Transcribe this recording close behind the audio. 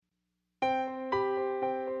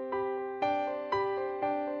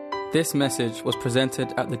This message was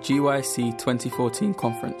presented at the GYC 2014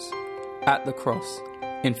 conference at the Cross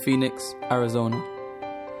in Phoenix, Arizona.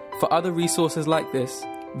 For other resources like this,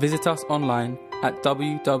 visit us online at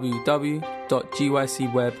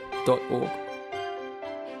www.gycweb.org.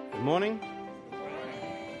 Good morning.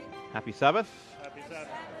 Happy Sabbath. Happy Sabbath.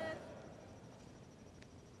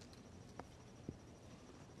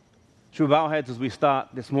 Should we bow our heads as we start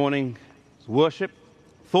this morning's worship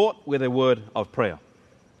thought with a word of prayer.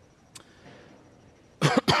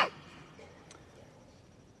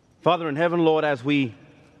 Father in heaven, Lord, as we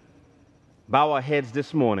bow our heads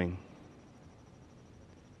this morning,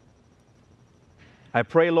 I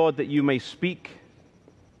pray, Lord, that you may speak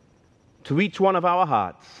to each one of our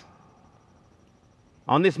hearts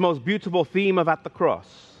on this most beautiful theme of at the cross.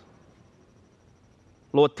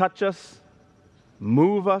 Lord, touch us,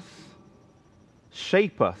 move us,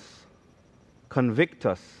 shape us, convict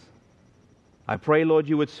us. I pray, Lord,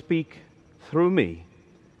 you would speak through me,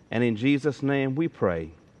 and in Jesus' name we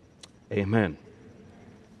pray. Amen.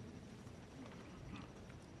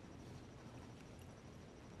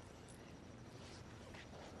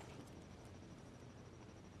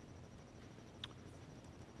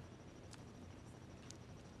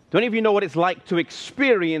 Do any of you know what it's like to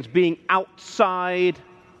experience being outside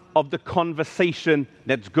of the conversation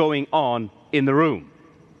that's going on in the room?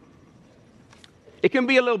 It can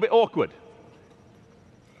be a little bit awkward.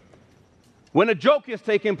 When a joke is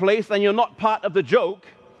taking place and you're not part of the joke,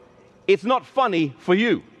 it's not funny for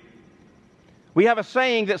you. We have a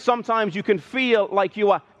saying that sometimes you can feel like you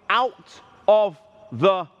are out of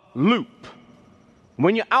the loop.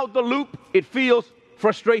 When you're out the loop, it feels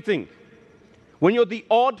frustrating. When you're the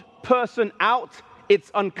odd person out, it's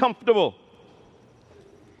uncomfortable.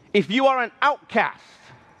 If you are an outcast,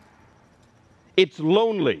 it's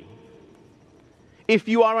lonely. If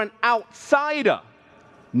you are an outsider,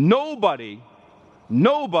 nobody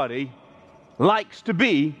likes to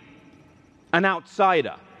be an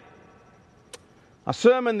outsider. Our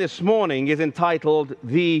sermon this morning is entitled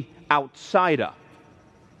The Outsider.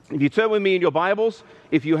 If you turn with me in your Bibles,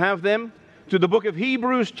 if you have them, to the book of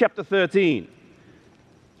Hebrews chapter 13.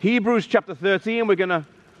 Hebrews chapter 13, we're going to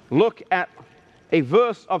look at a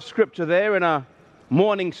verse of Scripture there in our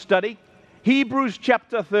morning study. Hebrews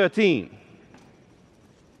chapter 13.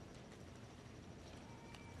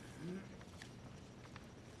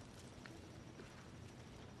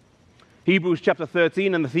 Hebrews chapter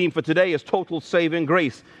 13, and the theme for today is total saving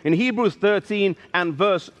grace. In Hebrews 13 and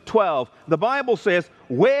verse 12, the Bible says,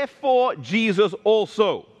 "Wherefore Jesus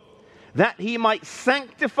also, that he might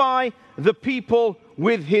sanctify the people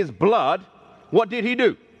with his blood," what did he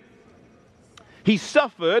do? He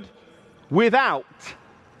suffered without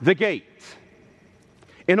the gate.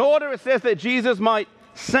 In order, it says that Jesus might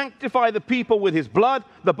sanctify the people with his blood,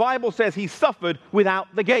 the Bible says he suffered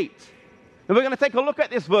without the gate. And we're going to take a look at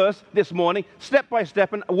this verse this morning, step by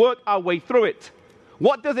step, and work our way through it.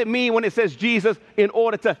 What does it mean when it says Jesus in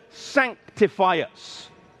order to sanctify us?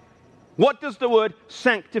 What does the word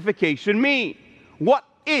sanctification mean? What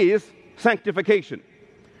is sanctification?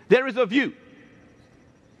 There is a view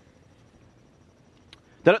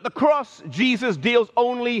that at the cross, Jesus deals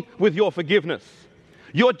only with your forgiveness.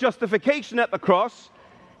 Your justification at the cross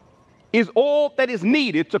is all that is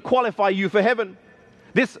needed to qualify you for heaven.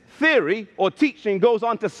 This theory or teaching goes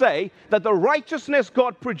on to say that the righteousness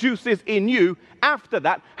God produces in you after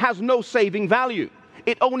that has no saving value.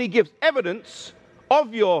 It only gives evidence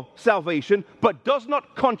of your salvation, but does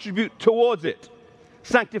not contribute towards it.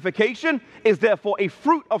 Sanctification is therefore a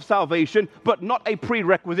fruit of salvation, but not a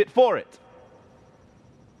prerequisite for it.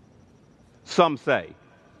 Some say.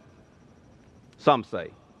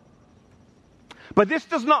 But this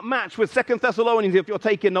does not match with 2 Thessalonians, if you're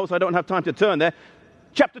taking notes, I don't have time to turn there.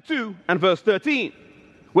 Chapter 2 and verse 13,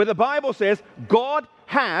 where the Bible says, God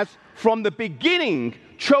has from the beginning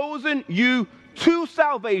chosen you to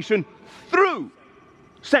salvation through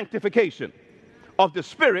sanctification of the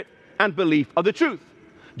Spirit and belief of the truth.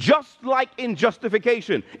 Just like in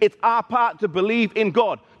justification, it's our part to believe in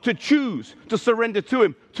God, to choose to surrender to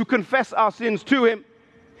Him, to confess our sins to Him.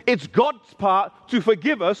 It's God's part to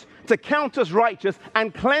forgive us, to count us righteous,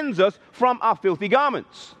 and cleanse us from our filthy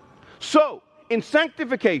garments. So, in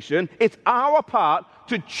sanctification, it's our part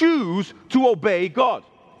to choose to obey God,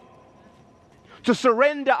 to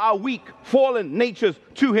surrender our weak, fallen natures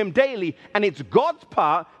to Him daily, and it's God's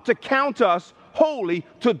part to count us holy,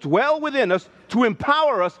 to dwell within us, to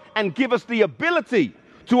empower us, and give us the ability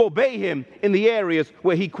to obey Him in the areas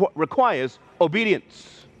where He requires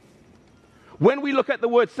obedience. When we look at the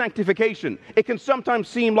word sanctification, it can sometimes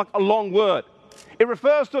seem like a long word. It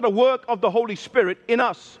refers to the work of the Holy Spirit in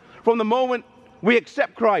us, from the moment we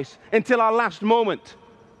accept Christ until our last moment.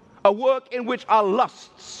 A work in which our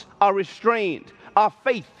lusts are restrained, our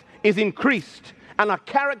faith is increased, and our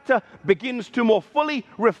character begins to more fully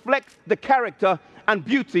reflect the character and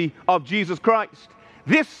beauty of Jesus Christ.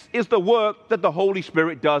 This is the work that the Holy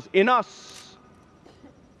Spirit does in us.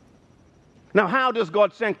 Now, how does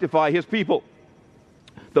God sanctify his people?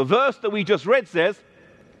 The verse that we just read says,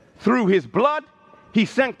 through his blood, he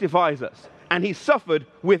sanctifies us, and he suffered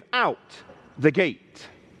without the gate.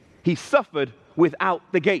 He suffered without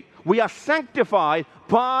the gate. We are sanctified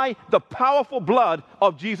by the powerful blood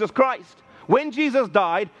of Jesus Christ. When Jesus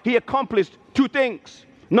died, he accomplished two things.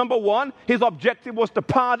 Number one, his objective was to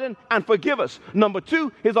pardon and forgive us. Number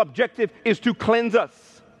two, his objective is to cleanse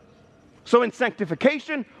us. So in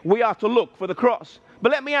sanctification, we are to look for the cross.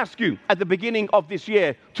 But let me ask you, at the beginning of this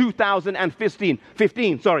year, 2015,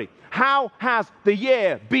 how has the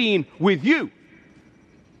year been with you?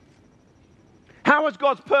 How has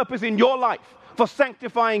God's purpose in your life for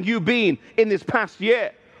sanctifying you been in this past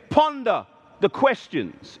year? Ponder the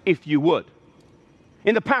questions, if you would.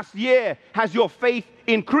 In the past year, has your faith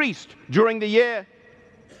increased during the year?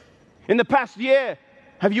 In the past year,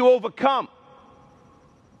 have you overcome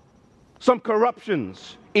some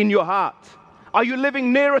corruptions in your heart? Are you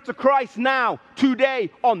living nearer to Christ now, today,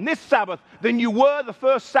 on this Sabbath, than you were the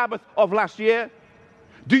first Sabbath of last year?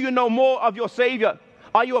 Do you know more of your Savior?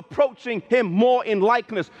 Are you approaching him more in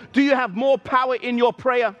likeness? Do you have more power in your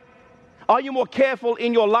prayer? Are you more careful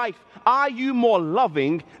in your life? Are you more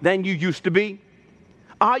loving than you used to be?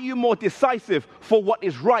 Are you more decisive for what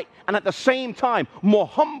is right and at the same time more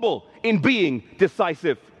humble in being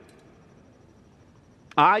decisive?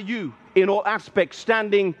 Are you in all aspects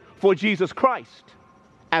standing for Jesus Christ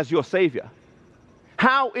as your Savior?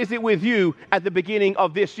 How is it with you at the beginning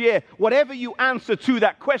of this year? Whatever you answer to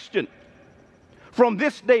that question, from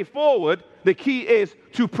this day forward, the key is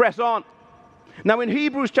to press on. Now in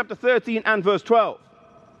Hebrews chapter 13 and verse 12,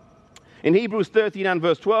 in Hebrews 13 and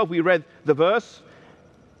verse 12, we read the verse,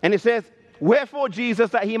 and it says, wherefore Jesus,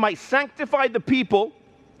 that he might sanctify the people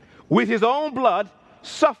with his own blood,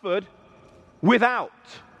 suffered without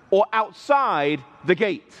or outside the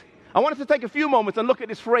gate. I want us to take a few moments and look at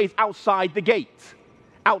this phrase, outside the gate.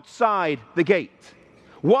 Outside the gate.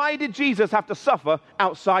 Why did Jesus have to suffer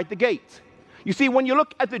outside the gate? You see, when you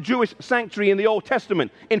look at the Jewish sanctuary in the Old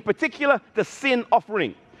Testament, in particular the sin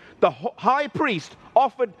offering, the high priest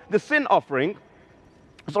offered the sin offering,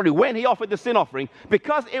 when he offered the sin offering,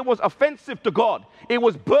 because it was offensive to God, it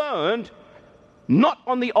was burned not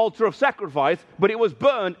on the altar of sacrifice, but it was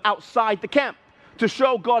burned outside the camp to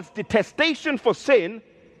show God's detestation for sin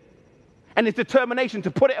and his determination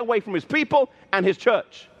to put it away from his people and his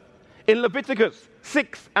church. In Leviticus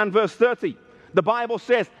 6 and verse 30, the Bible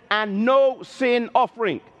says, and no sin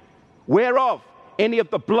offering, whereof any of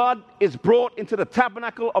the blood is brought into the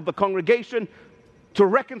tabernacle of the congregation to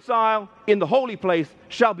reconcile in the holy place,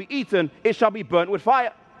 shall be eaten, it shall be burnt with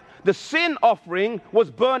fire. The sin offering was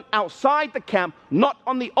burnt outside the camp, not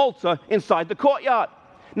on the altar inside the courtyard.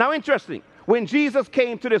 Now interesting, when Jesus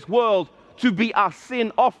came to this world to be our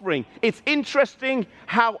sin offering, it's interesting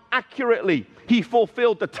how accurately he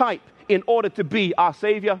fulfilled the type in order to be our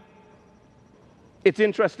Savior. It's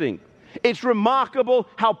interesting. It's remarkable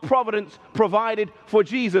how providence provided for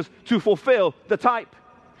Jesus to fulfill the type.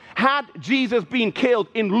 Had Jesus been killed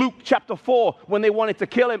in Luke chapter 4 when they wanted to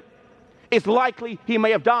kill him, it's likely he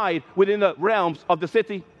may have died within the realms of the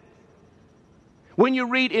city. When you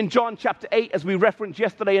read in John chapter 8, as we referenced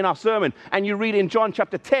yesterday in our sermon, and you read in John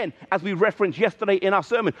chapter 10, as we referenced yesterday in our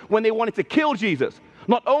sermon, when they wanted to kill Jesus,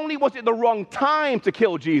 not only was it the wrong time to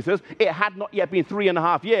kill Jesus, it had not yet been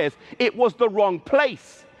 3.5 years, it was the wrong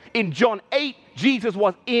place. In John 8, Jesus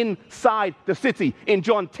was inside the city. In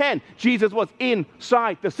John 10, Jesus was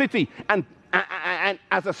inside the city. And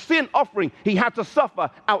as a sin offering, he had to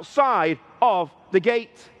suffer outside of the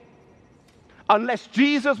gate. Unless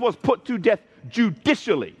Jesus was put to death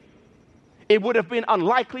judicially, it would have been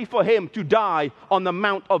unlikely for him to die on the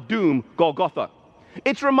Mount of Doom, Golgotha.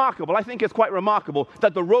 It's remarkable, I think it's quite remarkable,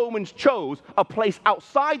 that the Romans chose a place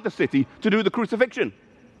outside the city to do the crucifixion.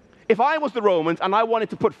 If I was the Romans and I wanted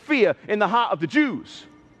to put fear in the heart of the Jews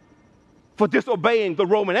for disobeying the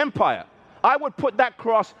Roman Empire, I would put that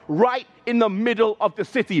cross right in the middle of the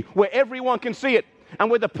city where everyone can see it, and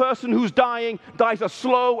where the person who's dying dies a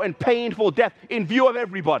slow and painful death in view of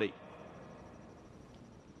everybody.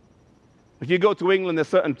 If you go to England, there's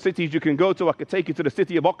certain cities you can go to. I could take you to the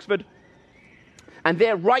city of Oxford. And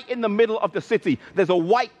there, right in the middle of the city, there's a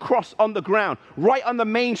white cross on the ground. Right on the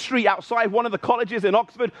main street outside one of the colleges in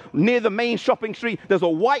Oxford, near the main shopping street, there's a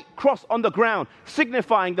white cross on the ground,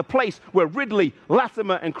 signifying the place where Ridley,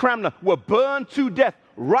 Latimer, and Cranmer were burned to death,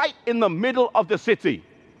 right in the middle of the city.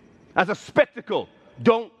 As a spectacle,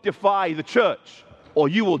 don't defy the church, or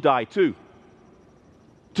you will die too.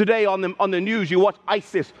 Today on the news, you watch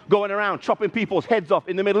ISIS going around chopping people's heads off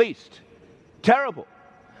in the Middle East. Terrible.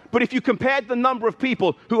 But if you compared the number of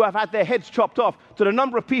people who have had their heads chopped off to the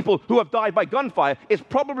number of people who have died by gunfire, it's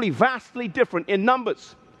probably vastly different in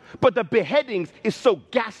numbers. But the beheadings is so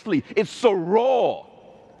ghastly, it's so raw,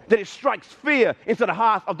 that it strikes fear into the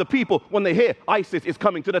heart of the people when they hear ISIS is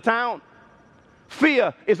coming to the town.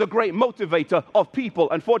 Fear is a great motivator of people,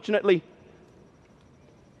 unfortunately.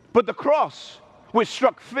 But the cross, which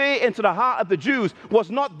struck fear into the heart of the Jews,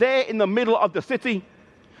 was not there in the middle of the city.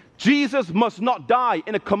 Jesus must not die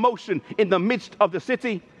in a commotion in the midst of the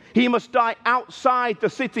city. He must die outside the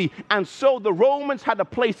city. And so the Romans had a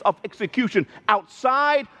place of execution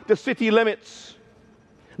outside the city limits,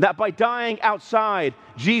 that by dying outside,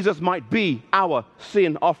 Jesus might be our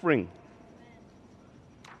sin offering.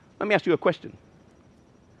 Let me ask you a question.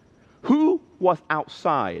 Who was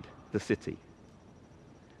outside the city?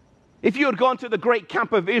 If you had gone to the great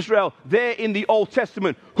camp of Israel there in the Old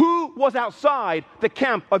Testament, who was outside the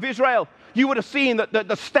camp of Israel? You would have seen that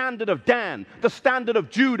the standard of Dan, the standard of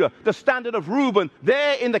Judah, the standard of Reuben,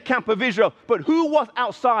 there in the camp of Israel. But who was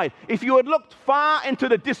outside? If you had looked far into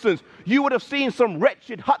the distance, you would have seen some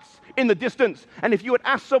wretched huts in the distance. And if you had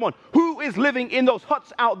asked someone, who is living in those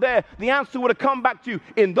huts out there? The answer would have come back to you,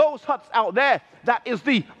 in those huts out there, that is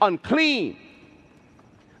the unclean.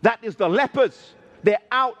 That is the lepers. They're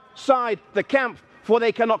outside the camp, for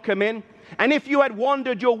they cannot come in. And if you had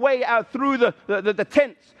wandered your way out through the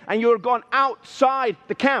tents, and you had gone outside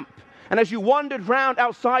the camp, and as you wandered round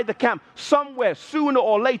outside the camp, somewhere sooner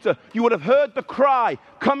or later, you would have heard the cry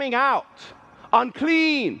coming out,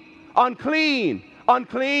 unclean, unclean,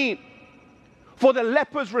 unclean. For the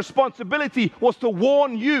leper's responsibility was to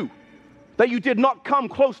warn you that you did not come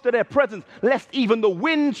close to their presence, lest even the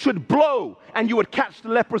wind should blow and you would catch the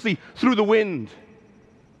leprosy through the wind.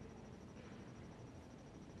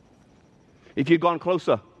 If you'd gone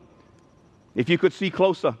closer, if you could see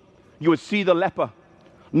closer, you would see the leper,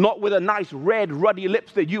 not with a nice red ruddy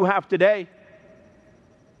lips that you have today,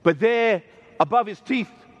 but there above his teeth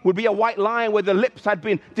would be a white line where the lips had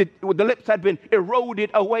been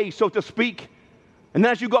eroded away, so to speak. And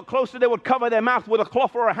then as you got closer, they would cover their mouth with a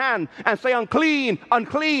cloth or a hand and say, unclean,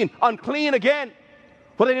 unclean, unclean again.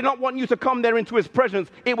 For they did not want you to come there into his presence.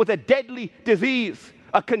 It was a deadly disease,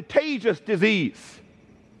 a contagious disease.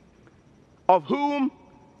 Of whom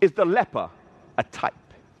is the leper a type?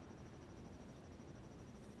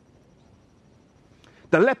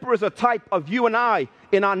 The leper is a type of you and I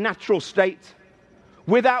in our natural state.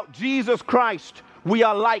 Without Jesus Christ, we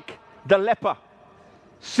are like the leper,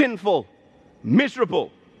 sinful,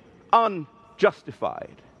 miserable,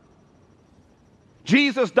 unjustified.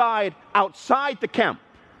 Jesus died outside the camp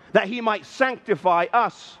that he might sanctify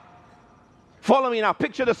us. Follow me now.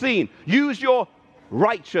 Picture the scene. Use your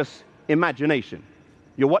righteous imagination.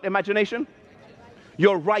 Your what imagination?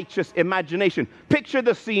 Your righteous imagination. Picture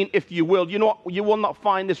the scene, if you will. You know what? You will not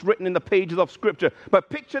find this written in the pages of Scripture. But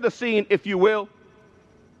picture the scene, if you will.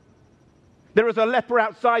 There is a leper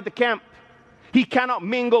outside the camp. He cannot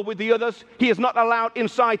mingle with the others. He is not allowed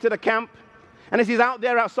inside to the camp. And as he's out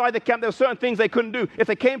there outside the camp, there were certain things they couldn't do. If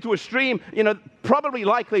they came to a stream, probably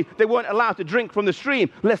likely they weren't allowed to drink from the stream,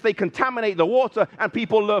 lest they contaminate the water and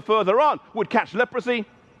people further on would catch leprosy.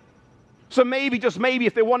 So maybe, just maybe,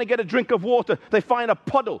 if they want to get a drink of water, they find a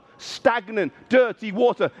puddle, stagnant, dirty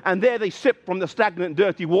water, and there they sip from the stagnant,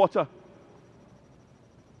 dirty water.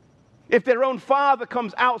 If their own father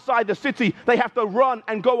comes outside the city, they have to run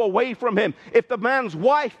and go away from him. If the man's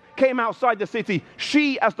wife came outside the city,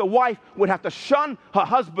 she, as the wife, would have to shun her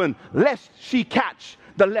husband, lest she catch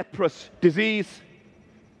the leprous disease.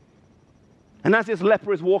 And as this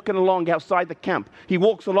leper is walking along outside the camp, he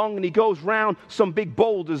walks along and he goes round some big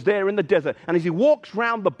boulders there in the desert. And as he walks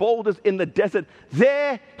round the boulders in the desert,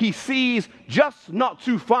 there he sees, just not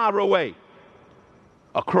too far away,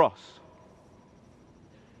 a cross.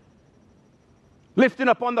 Lifting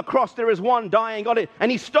up on the cross, there is one dying on it,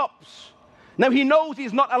 and he stops. Now he knows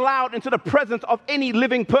he's not allowed into the presence of any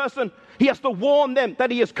living person. He has to warn them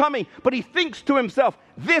that he is coming. But he thinks to himself,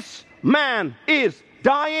 this man is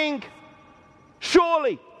dying.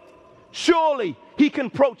 Surely he can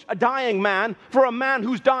approach a dying man, for a man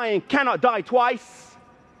who's dying cannot die twice.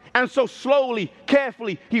 And so slowly,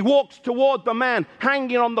 carefully, he walks toward the man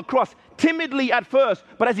hanging on the cross, timidly at first,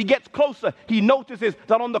 but as he gets closer, he notices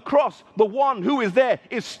that on the cross, the one who is there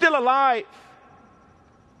is still alive,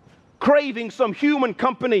 craving some human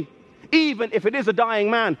company. Even if it is a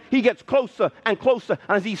dying man, he gets closer and closer.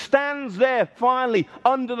 And as he stands there finally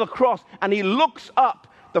under the cross and he looks up,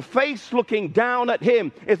 the face looking down at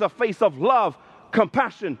him is a face of love,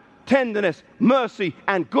 compassion, tenderness, mercy,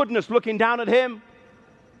 and goodness looking down at him.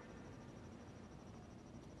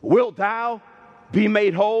 Wilt thou be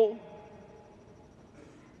made whole?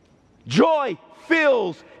 Joy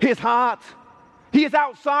fills his heart. He is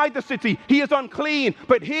outside the city. He is unclean.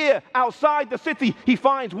 But here, outside the city, he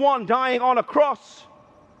finds one dying on a cross.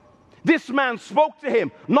 This man spoke to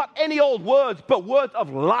him, not any old words, but words of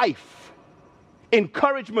life.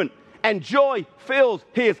 Encouragement and joy fills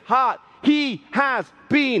his heart. He has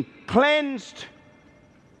been cleansed.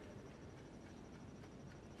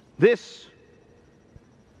 This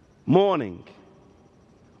morning,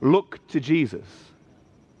 look to Jesus.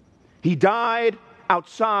 He died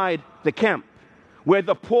outside the camp, where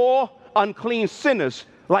the poor, unclean sinners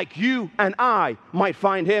like you and I might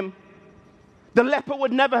find him. The leper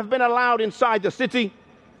would never have been allowed inside the city,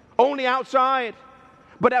 only outside.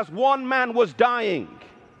 But as one man was dying,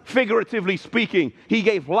 figuratively speaking, he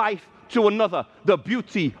gave life to another, the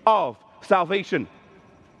beauty of salvation.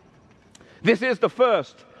 This is the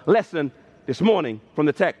first lesson this morning from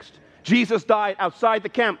the text. Jesus died outside the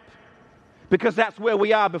camp because that's where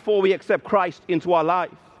we are before we accept Christ into our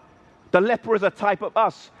life. The leper is a type of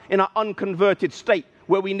us in our unconverted state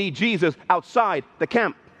where we need Jesus outside the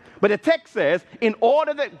camp. But the text says, in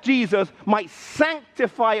order that Jesus might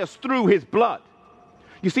sanctify us through his blood.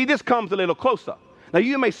 You see, this comes a little closer. Now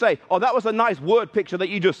you may say, oh, that was a nice word picture that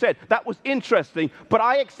you just said. That was interesting, but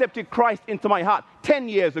I accepted Christ into my heart 10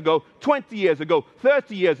 years ago, 20 years ago,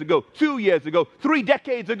 30 years ago, 2 years ago, 3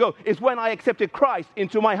 decades ago is when I accepted Christ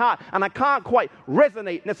into my heart. And I can't quite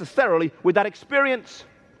resonate necessarily with that experience.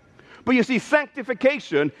 But you see,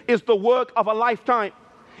 sanctification is the work of a lifetime.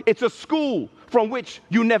 It's a school from which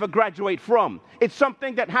you never graduate from. It's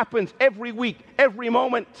something that happens every week, every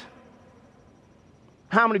moment.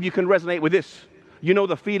 How many of you can resonate with this? You know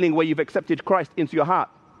the feeling where you've accepted Christ into your heart.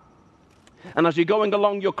 And as you're going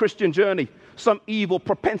along your Christian journey, some evil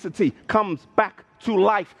propensity comes back to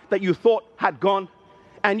life that you thought had gone.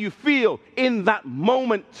 And you feel in that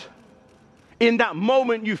moment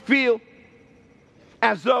you feel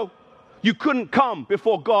as though you couldn't come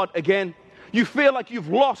before God again. You feel like you've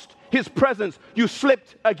lost his presence. You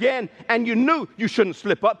slipped again, and you knew you shouldn't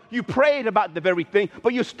slip up. You prayed about the very thing,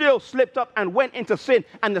 but you still slipped up and went into sin.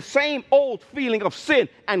 And the same old feeling of sin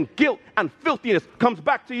and guilt and filthiness comes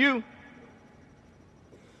back to you.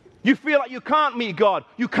 You feel like you can't meet God.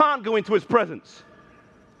 You can't go into his presence.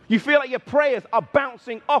 You feel like your prayers are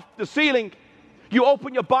bouncing off the ceiling. You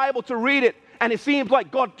open your Bible to read it, and it seems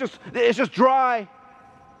like God is just dry.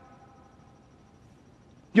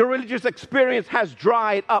 Your religious experience has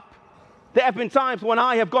dried up. There have been times when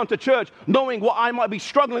I have gone to church knowing what I might be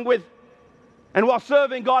struggling with. And while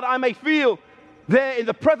serving God, I may feel there in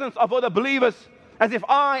the presence of other believers as if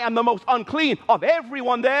I am the most unclean of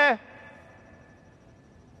everyone there.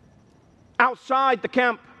 Outside the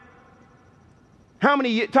camp, how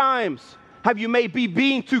many times have you maybe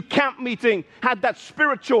been to camp meeting, had that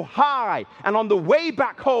spiritual high, and on the way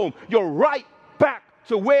back home, you're right back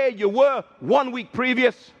to where you were 1 week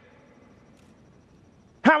previous?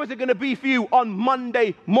 How is it going to be for you on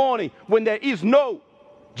Monday morning when there is no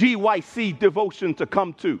GYC devotion to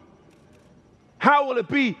come to? How will it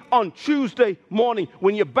be on Tuesday morning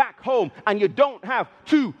when you're back home and you don't have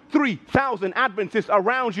 2,000-3,000 Adventists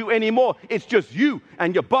around you anymore? It's just you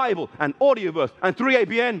and your Bible and Audioverse and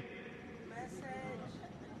 3ABN.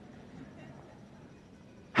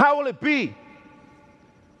 How will it be?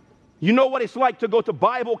 You know what it's like to go to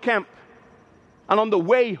Bible camp, and on the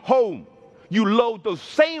way home, you load those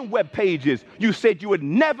same web pages you said you would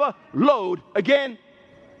never load again.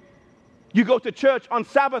 You go to church on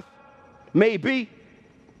Sabbath, maybe,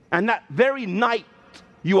 and that very night,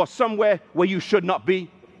 you are somewhere where you should not be.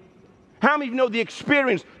 How many of you know the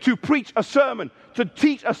experience to preach a sermon, to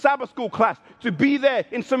teach a Sabbath school class, to be there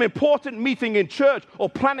in some important meeting in church or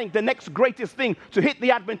planning the next greatest thing to hit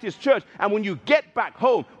the Adventist church, and when you get back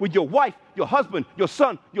home with your wife, your husband, your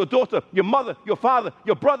son, your daughter, your mother, your father,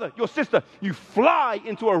 your brother, your sister, you fly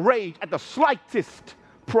into a rage at the slightest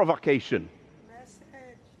provocation.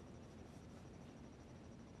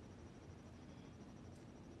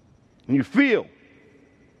 And you feel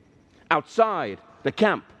outside the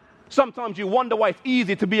camp. Sometimes you wonder why it's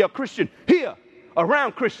easier to be a Christian here,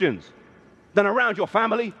 around Christians, than around your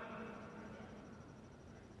family.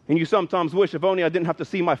 And you sometimes wish, if only I didn't have to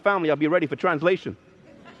see my family, I'd be ready for translation.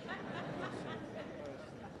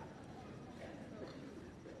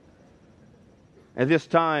 At this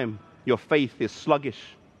time, your faith is sluggish.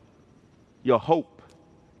 Your hope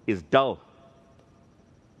is dull.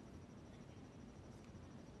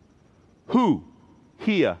 Who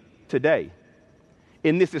here today,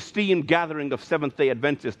 in this esteemed gathering of Seventh-day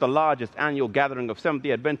Adventists, the largest annual gathering of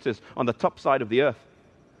Seventh-day Adventists on the top side of the earth,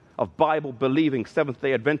 of Bible-believing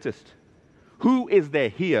Seventh-day Adventists, who is there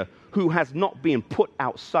here who has not been put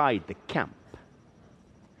outside the camp?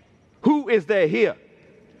 Who is there here?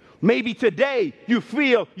 Maybe today you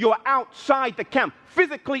feel you're outside the camp,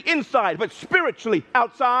 physically inside, but spiritually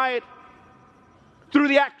outside. Through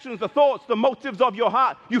the actions, the thoughts, the motives of your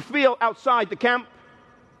heart, you feel outside the camp.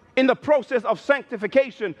 In the process of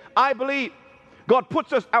sanctification, I believe God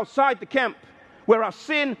puts us outside the camp where our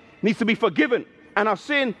sin needs to be forgiven and our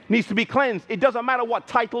sin needs to be cleansed. It doesn't matter what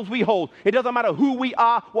titles we hold. It doesn't matter who we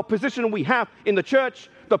are, what position we have in the church.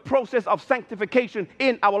 The process of sanctification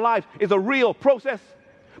in our lives is a real process.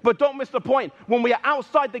 But don't miss the point. When we are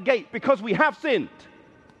outside the gate because we have sinned,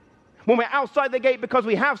 when we're outside the gate because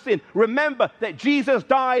we have sinned, remember that Jesus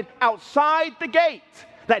died outside the gate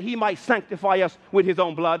that he might sanctify us with his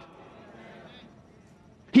own blood.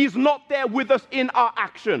 He's not there with us in our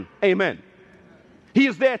action. Amen. He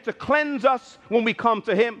is there to cleanse us when we come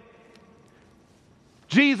to him.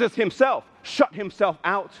 Jesus himself shut himself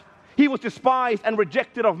out. He was despised and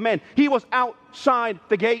rejected of men. He was outside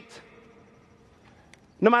the gate.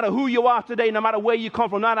 No matter who you are today, no matter where you come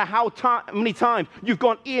from, no matter how many times you've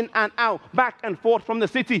gone in and out, back and forth from the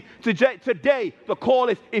city, today the call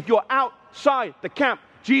is, if you're outside the camp,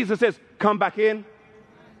 Jesus says, come back in.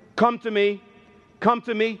 Come to me. Come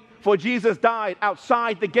to me. For Jesus died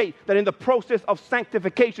outside the gate, that in the process of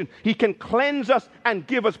sanctification, he can cleanse us and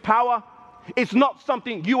give us power. It's not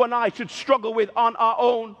something you and I should struggle with on our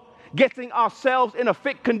own, getting ourselves in a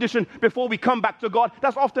fit condition before we come back to God.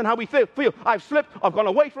 That's often how we feel. I've slipped, I've gone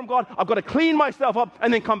away from God, I've got to clean myself up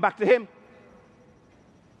and then come back to him.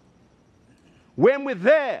 When we're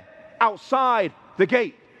there outside the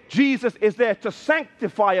gate, Jesus is there to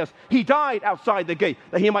sanctify us. He died outside the gate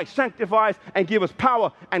that he might sanctify us and give us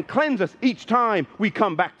power and cleanse us each time we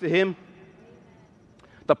come back to him.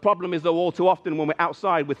 The problem is, though, all too often when we're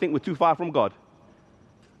outside, we think we're too far from God.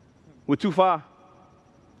 We're too far.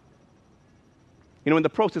 You know, in the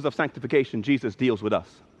process of sanctification, Jesus deals with us.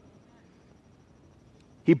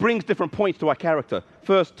 He brings different points to our character.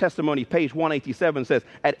 First Testimony, page 187 says,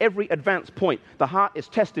 at every advanced point, the heart is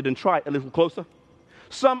tested and tried a little closer.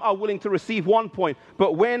 Some are willing to receive one point,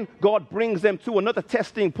 but when God brings them to another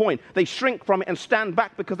testing point, they shrink from it and stand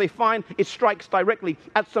back because they find it strikes directly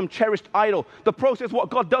at some cherished idol. The process, what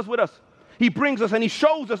God does with us, he brings us and he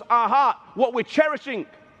shows us our heart, what we're cherishing.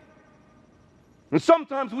 And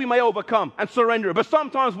sometimes we may overcome and surrender, but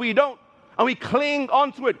sometimes we don't, and we cling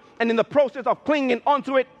onto it. And in the process of clinging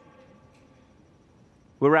onto it,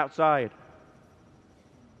 we're outside.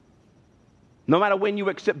 No matter when you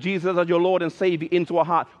accept Jesus as your Lord and Savior into our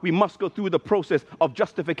heart, we must go through the process of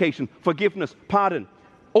justification, forgiveness, pardon,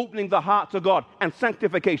 opening the heart to God, and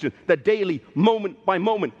sanctification, the daily,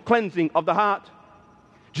 moment-by-moment cleansing of the heart.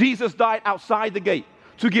 Jesus died outside the gate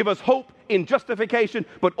to give us hope in justification,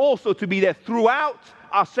 but also to be there throughout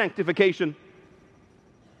our sanctification.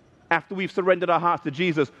 After we've surrendered our hearts to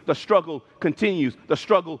Jesus, the struggle continues. The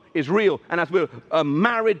struggle is real. And as we're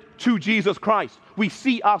married to Jesus Christ, we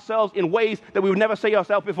see ourselves in ways that we would never see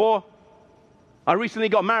ourselves before. I recently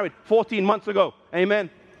got married 14 months ago. Amen.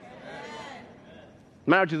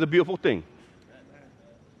 Marriage is a beautiful thing.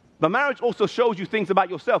 But marriage also shows you things about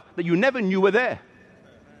yourself that you never knew were there.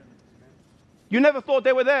 You never thought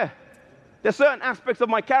they were there. There's certain aspects of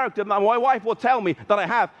my character that my wife will tell me that I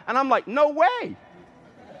have, and I'm like, no way.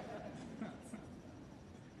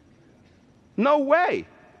 No way.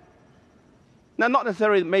 Now, not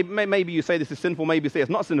necessarily, maybe you say this is sinful, maybe you say it's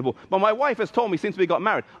not sinful, but my wife has told me since we got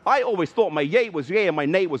married, I always thought my yay was yay and my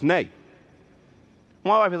nay was nay.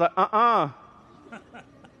 My wife is like,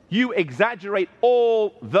 You exaggerate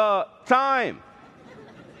all the time.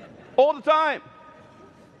 All the time.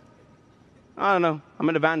 I don't know. I'm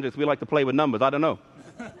an evangelist. We like to play with numbers. I don't know.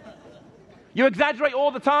 You exaggerate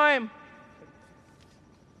all the time.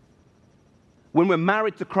 When we're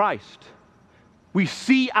married to Christ, we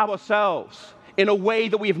see ourselves in a way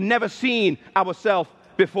that we have never seen ourselves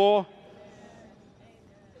before.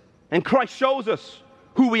 And Christ shows us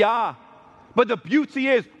who we are. But the beauty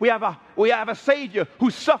is we have a Savior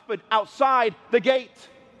who suffered outside the gate.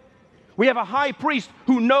 We have a high priest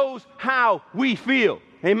who knows how we feel.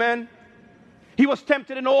 Amen? He was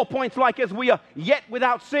tempted in all points like as we are, yet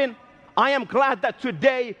without sin. I am glad that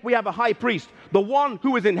today we have a high priest, the one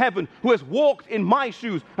who is in heaven, who has walked in my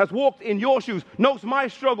shoes, has walked in your shoes, knows my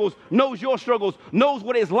struggles, knows your struggles, knows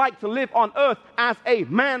what it is like to live on earth as a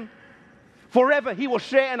man. Forever he will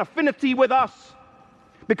share an affinity with us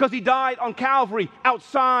because he died on Calvary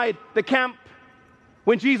outside the camp.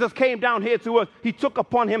 When Jesus came down here to earth, he took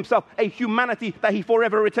upon himself a humanity that he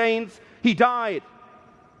forever retains. He died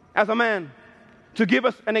as a man to give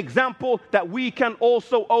us an example that we can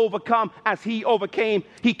also overcome as he overcame.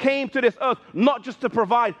 He came to this earth not just to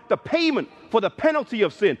provide the payment for the penalty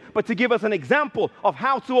of sin, but to give us an example of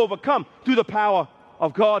how to overcome through the power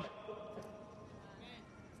of God.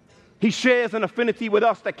 He shares an affinity with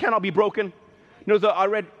us that cannot be broken. You know, I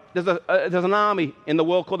read there's an army in the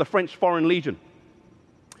world called the French Foreign Legion.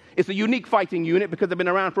 It's a unique fighting unit because they've been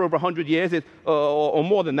around for over 100 years or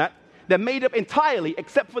more than that. They're made up entirely,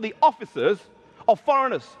 except for the officers, of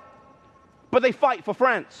foreigners. But they fight for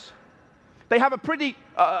France. They have a pretty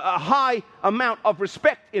high amount of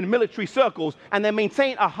respect in military circles, and they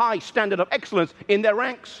maintain a high standard of excellence in their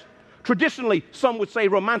ranks. Traditionally, some would say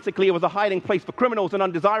romantically, it was a hiding place for criminals and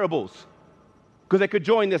undesirables, because they could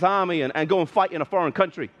join this army and go and fight in a foreign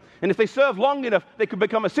country. And if they served long enough, they could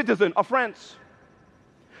become a citizen of France.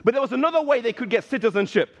 But there was another way they could get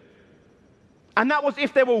citizenship, and that was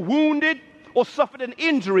if they were wounded or suffered an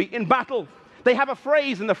injury in battle. They have a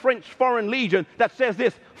phrase in the French Foreign Legion that says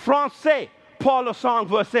this: Français par le sang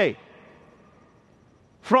versé.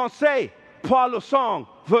 Français par le sang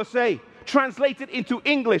versé. Translated into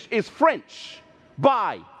English is French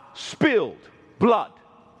by spilled blood.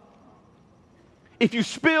 If you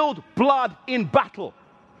spilled blood in battle,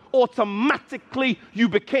 automatically you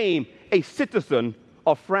became a citizen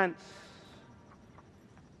of France.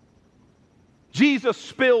 Jesus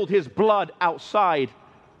spilled his blood outside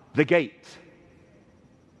the gate.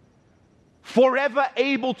 Forever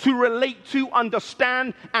able to relate to,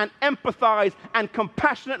 understand, and empathize and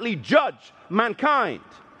compassionately judge mankind,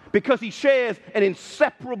 because he shares an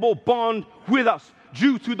inseparable bond with us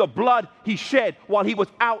due to the blood he shed while he was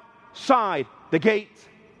outside the gate.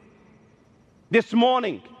 This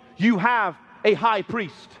morning, you have a high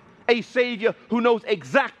priest, a Savior who knows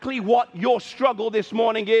exactly what your struggle this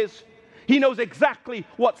morning is. He knows exactly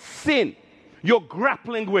what sin you're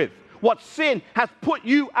grappling with, what sin has put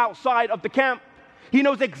you outside of the camp. He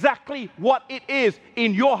knows exactly what it is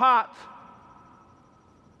in your heart.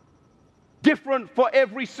 Different for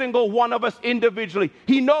every single one of us individually.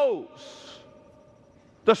 He knows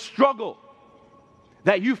the struggle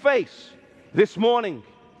that you face this morning.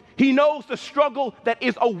 He knows the struggle that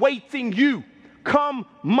is awaiting you come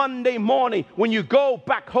Monday morning when you go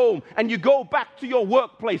back home and you go back to your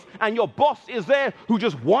workplace and your boss is there who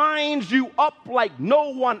just winds you up like no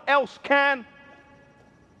one else can.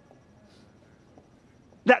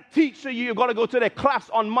 That teacher, you've got to go to their class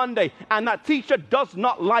on Monday, and that teacher does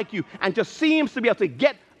not like you and just seems to be able to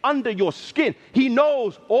get under your skin. He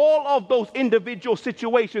knows all of those individual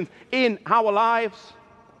situations in our lives.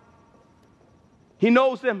 He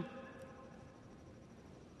knows them.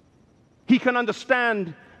 He can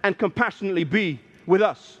understand and compassionately be with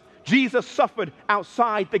us. Jesus suffered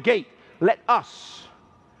outside the gate. Let us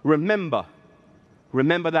remember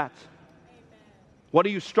that. Amen. What are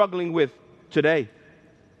you struggling with today?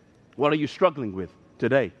 What are you struggling with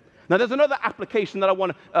today? Now, there's another application that I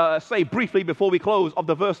want to say briefly before we close of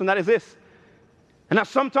the verse, and that is this. And that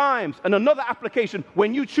sometimes, and another application,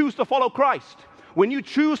 when you choose to follow Christ,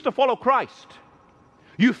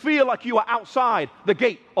 you feel like you are outside the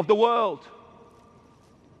gate of the world.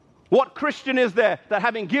 What Christian is there that,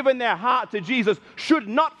 having given their heart to Jesus, should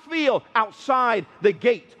not feel outside the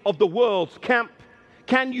gate of the world's camp?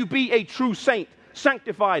 Can you be a true saint,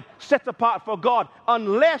 sanctified, set apart for God,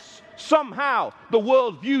 unless somehow the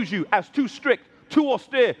world views you as too strict, too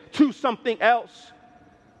austere, too something else?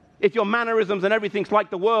 If your mannerisms and everything's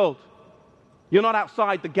like the world, you're not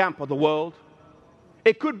outside the camp of the world.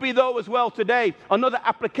 It could be, though, as well today, another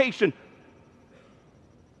application.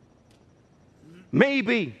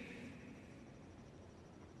 Maybe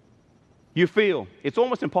you feel it's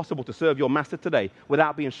almost impossible to serve your master today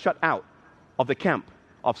without being shut out of the camp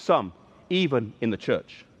of some, even in the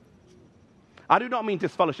church. I do not mean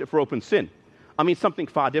disfellowship for open sin. I mean something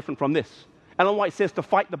far different from this. Ellen White says to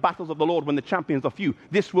fight the battles of the Lord when the champions are few.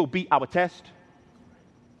 This will be our test.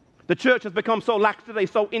 The church has become so lax today,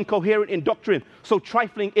 so incoherent in doctrine, so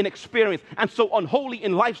trifling in experience, and so unholy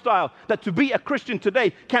in lifestyle, that to be a Christian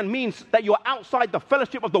today can mean that you are outside the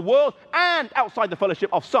fellowship of the world and outside the fellowship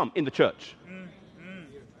of some in the church.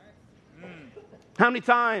 How many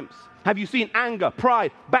times Have you seen anger,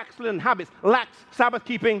 pride, backslidden habits, lax Sabbath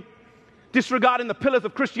keeping, disregarding the pillars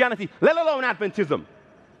of Christianity, let alone Adventism?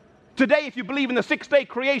 Today, if you believe in the six-day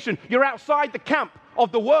creation, you're outside the camp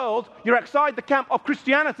of the world, you're outside the camp of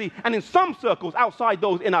Christianity, and in some circles, outside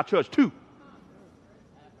those in our church too.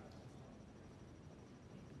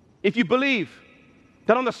 If you believe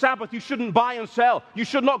that on the Sabbath you shouldn't buy and sell, you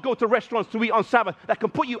should not go to restaurants to eat on Sabbath, that can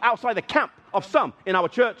put you outside the camp of some in our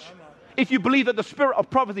church. If you believe that the spirit of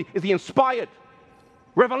prophecy is the inspired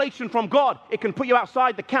revelation from God, it can put you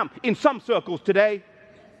outside the camp in some circles today.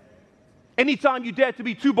 Anytime you dare to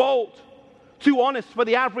be too bold, too honest for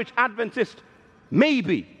the average Adventist,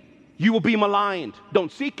 maybe you will be maligned.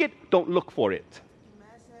 Don't seek it, don't look for it.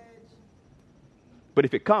 But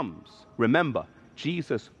if it comes, remember,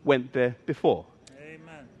 Jesus went there before.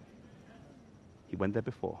 Amen. He went there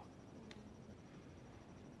before.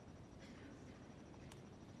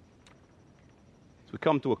 As we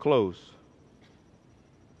come to a close,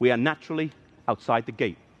 we are naturally outside the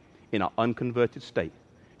gate in our unconverted state.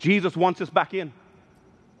 Jesus wants us back in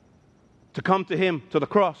to come to him, to the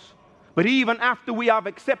cross. But even after we have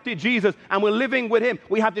accepted Jesus and we're living with him,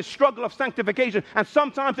 we have this struggle of sanctification, and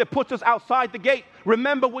sometimes it puts us outside the gate.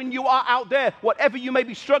 Remember, when you are out there, whatever you may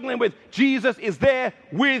be struggling with, Jesus is there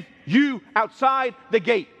with you outside the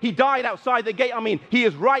gate. He died outside the gate. He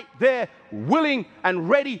is right there, willing and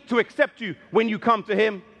ready to accept you when you come to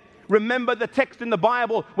him. Remember the text in the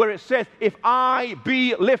Bible where it says, if I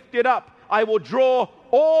be lifted up, I will draw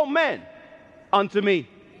all men unto me.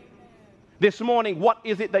 This morning, what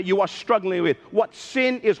is it that you are struggling with? What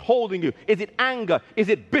sin is holding you? Is it anger? Is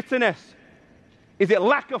it bitterness? Is it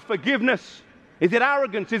lack of forgiveness? Is it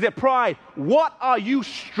arrogance? Is it pride? What are you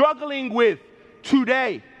struggling with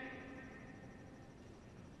today?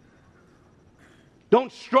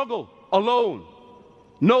 Don't struggle alone.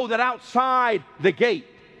 Know that outside the gate,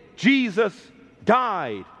 Jesus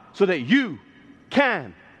died so that you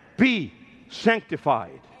can be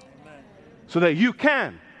sanctified. Amen. So that you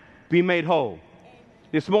can be made whole.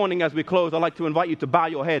 This morning, as we close, I'd like to invite you to bow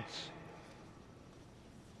your heads.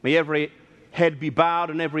 May every head be bowed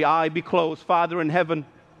and every eye be closed. Father in heaven,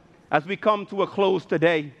 as we come to a close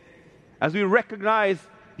today, as we recognize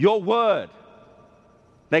your word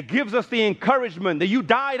that gives us the encouragement that you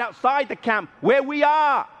died outside the camp where we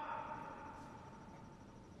are.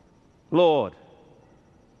 Lord,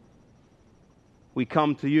 we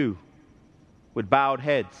come to you with bowed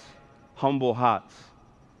heads, humble hearts.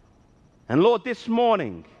 And Lord, this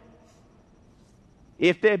morning,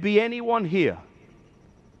 if there be anyone here,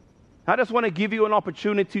 I just want to give you an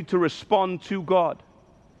opportunity to respond to God.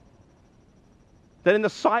 That in the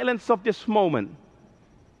silence of this moment,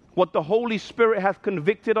 what the Holy Spirit has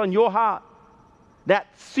convicted on your heart, that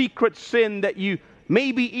secret sin that you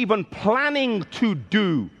may be even planning to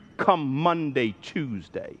do come Monday,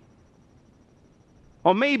 Tuesday.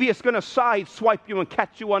 Or maybe it's going to sideswipe you and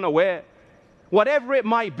catch you unaware. Whatever it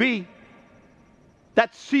might be,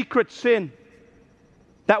 that secret sin,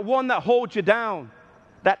 that one that holds you down,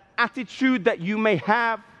 that attitude that you may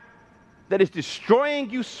have that is destroying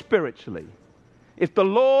you spiritually. If the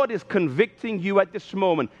Lord is convicting you at this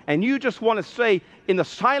moment and you just want to say in the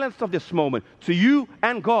silence of this moment to you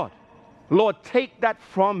and God, Lord, take that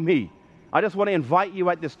from me. I just want to invite you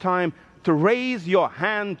at this time to raise your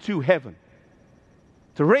hand to heaven.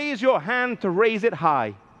 To raise your hand, to raise it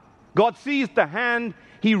high. God sees the hand.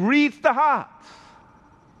 He reads the heart.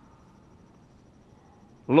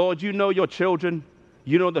 Lord, you know your children.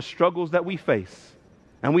 You know the struggles that we face.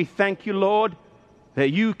 And we thank you, Lord,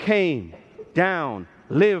 that you came down,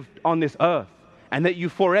 lived on this earth, and that you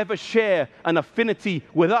forever share an affinity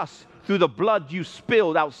with us through the blood you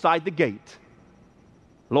spilled outside the gate.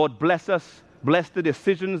 Lord, bless us. Bless the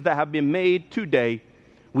decisions that have been made today.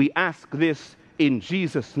 We ask this in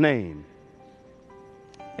Jesus' name.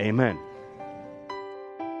 Amen.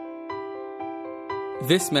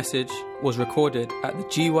 This message was recorded at the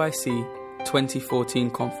GYC 2014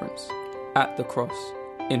 conference at the Cross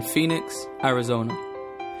in Phoenix, Arizona.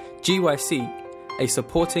 GYC, a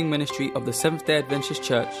supporting ministry of the Seventh-day Adventist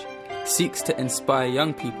Church, seeks to inspire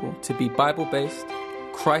young people to be Bible-based,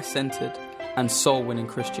 Christ-centered, and soul-winning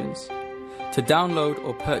Christians. To download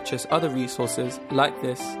or purchase other resources like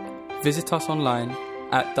this, visit us online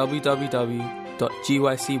at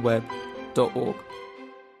www.gycweb.org.